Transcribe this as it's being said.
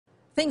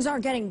Things are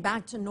getting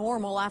back to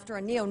normal after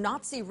a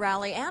neo-Nazi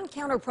rally and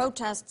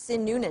counter-protests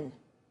in Noonan.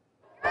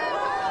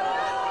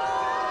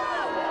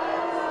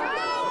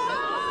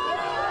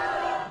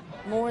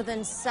 More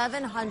than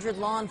 700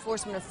 law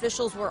enforcement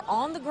officials were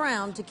on the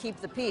ground to keep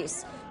the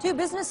peace. Two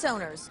business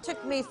owners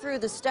took me through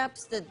the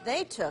steps that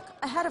they took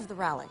ahead of the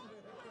rally.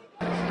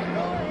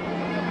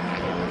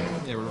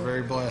 Yeah, we're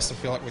very blessed. I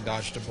feel like we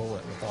dodged a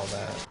bullet with all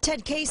that.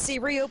 Ted Casey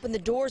reopened the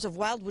doors of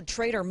Wildwood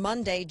Trader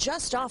Monday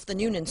just off the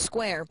Noonan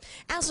Square.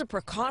 As a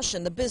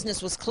precaution, the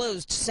business was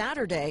closed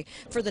Saturday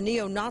for the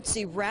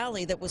neo-Nazi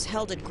rally that was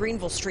held at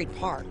Greenville Street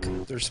Park.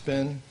 There's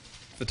been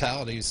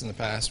fatalities in the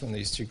past when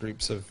these two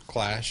groups have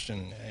clashed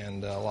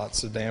and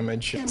lots of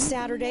damage.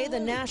 Saturday, the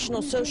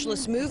National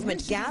Socialist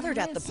Movement gathered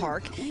at the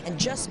park, and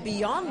just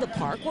beyond the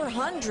park were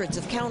hundreds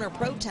of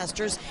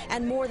counter-protesters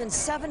and more than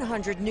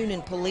 700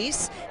 Noonan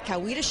police,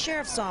 Coweta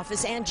Sheriff's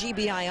Office, and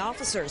GBI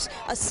officers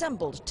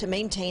assembled to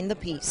maintain the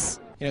peace.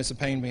 You know, it's a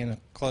pain being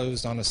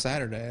closed on a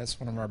Saturday. That's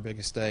one of our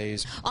biggest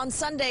days. On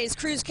Sundays,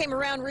 crews came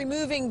around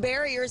removing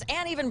barriers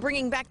and even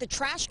bringing back the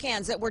trash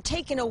cans that were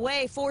taken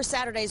away for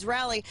Saturday's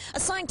rally, a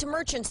sign to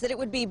merchants that it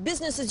would be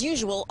business as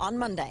usual on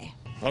Monday.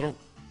 I don't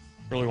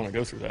really want to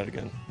go through that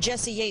again.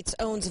 Jesse Yates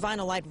owns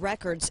Vinylite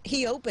Records.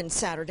 He opened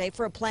Saturday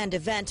for a planned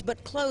event,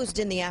 but closed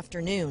in the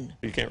afternoon.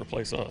 You can't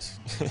replace us.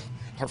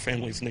 Our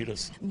families need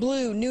us.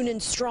 Blue Noonan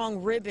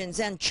Strong ribbons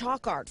and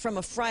chalk art from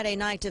a Friday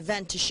night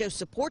event to show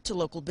support to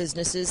local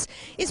businesses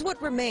is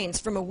what remains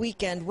from a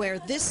weekend where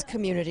this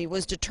community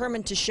was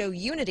determined to show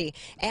unity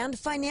and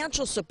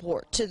financial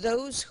support to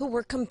those who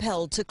were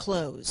compelled to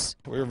close.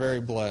 We were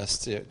very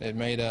blessed. It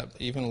made up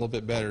even a little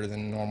bit better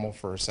than normal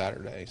for a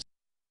Saturday.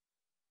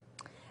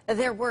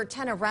 There were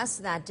 10 arrests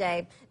that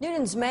day.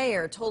 Noonan's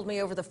mayor told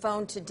me over the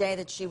phone today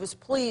that she was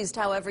pleased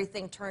how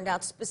everything turned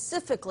out,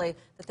 specifically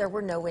that there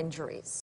were no injuries.